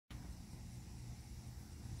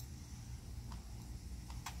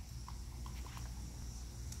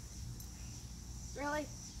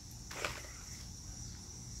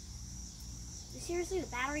seriously, the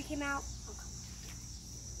battery came out.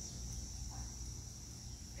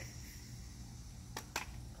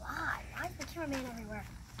 Why is the cameraman everywhere?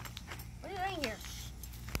 What are you doing here?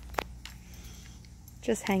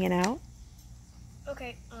 Just hanging out.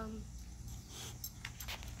 Okay,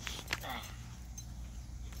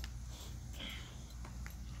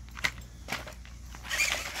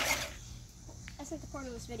 that's not the point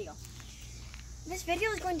of this video. This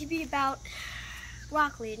video is going to be about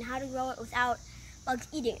broccoli and how to grow it without bugs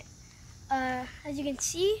eating it. As you can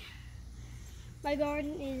see, my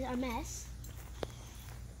garden is a mess.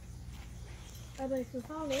 Everybody can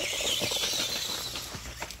follow me.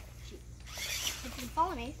 You can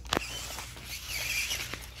follow me.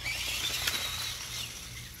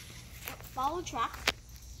 Follow track.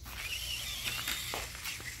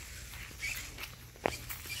 As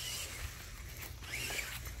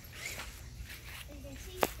you can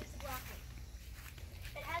see, it's a broccoli.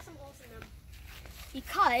 It has some holes in them.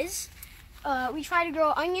 Because we tried to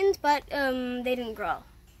grow onions, but they didn't grow.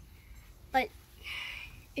 But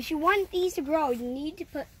if you want these to grow, you need to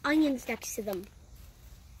put onions next to them.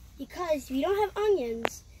 Because if you don't have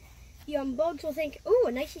onions, the bugs will think, "Ooh,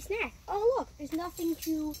 a nice snack. Oh, look, there's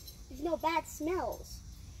no bad smells."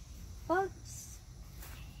 Bugs,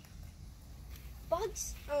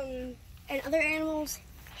 and other animals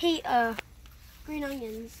hate green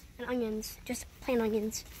onions and onions, just plain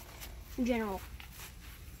onions in general.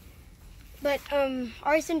 But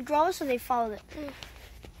ours didn't grow, so they followed it.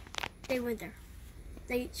 They went there.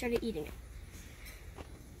 They started eating it.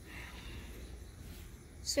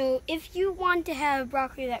 So if you want to have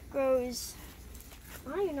broccoli that grows, I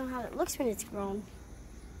don't even know how it looks when it's grown.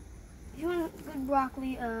 If you want good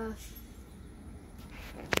broccoli,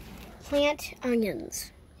 plant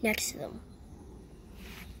onions next to them.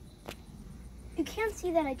 You can't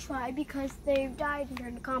see that I tried because they've died and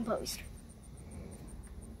turned to compost.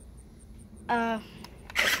 Ow.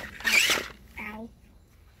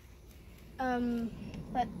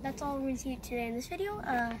 But that's all we're going to see today in this video.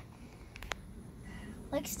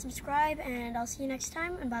 Like, subscribe, and I'll see you next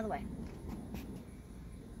time. And by the way,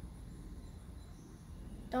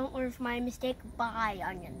 don't learn from my mistake. Buy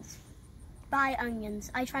onions. Buy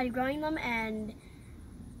onions. I tried growing them, and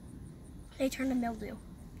they turned to mildew.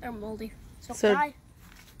 They're moldy. So buy.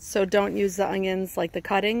 So don't use the onions, like the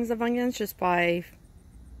cuttings of onions. Just buy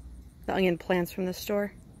the onion plants from the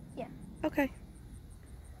store? Yeah. Okay.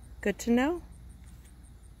 Good to know.